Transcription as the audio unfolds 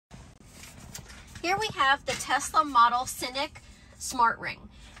Here we have the Tesla model CNICK smart ring.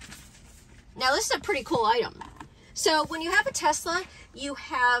 Now this is a pretty cool item. So when you have a Tesla, you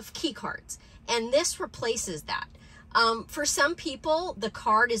have key cards, and this replaces that. For some people, the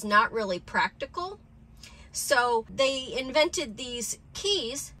card is not really practical. So they invented these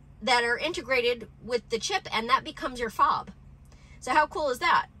keys that are integrated with the chip, and that becomes your fob. So how cool is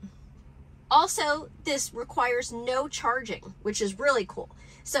that? Also, this requires no charging, which is really cool.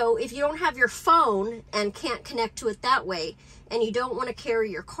 So if you don't have your phone and can't connect to it that way, and you don't want to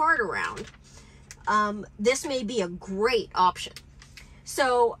carry your card around, this may be a great option.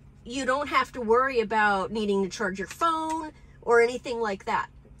 So you don't have to worry about needing to charge your phone or anything like that.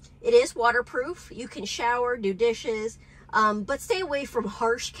 It is waterproof. You can shower, do dishes, but stay away from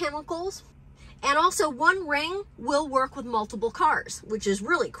harsh chemicals. And also, one ring will work with multiple cars, which is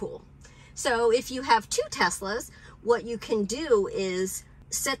really cool. So if you have 2 Teslas, what you can do is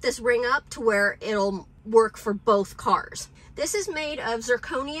set this ring up to where it'll work for both cars. This is made of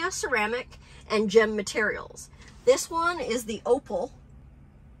zirconia ceramic and gem materials. This one is the opal.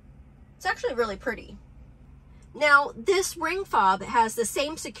 It's actually really pretty. Now, this ring fob has the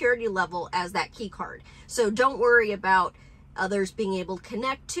same security level as that key card, so don't worry about others being able to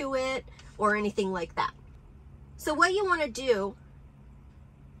connect to it or anything like that. So what you want to do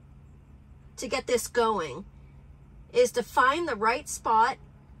to get this going is to find the right spot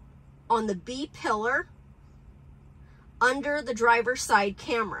on the B pillar under the driver's side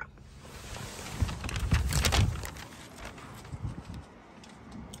camera.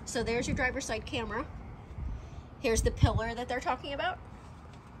 So there's your driver's side camera. Here's the pillar that they're talking about.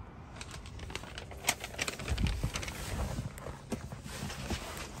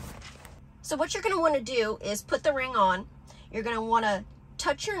 So what you're going to want to do is put the ring on. You're going to want to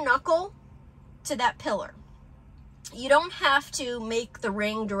touch your knuckle to that pillar. You don't have to make the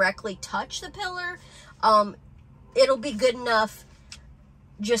ring directly touch the pillar. It'll be good enough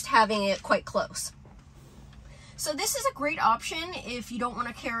just having it quite close. So this is a great option if you don't want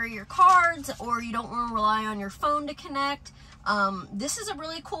to carry your cards or you don't want to rely on your phone to connect. This is a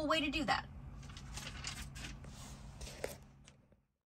really cool way to do that.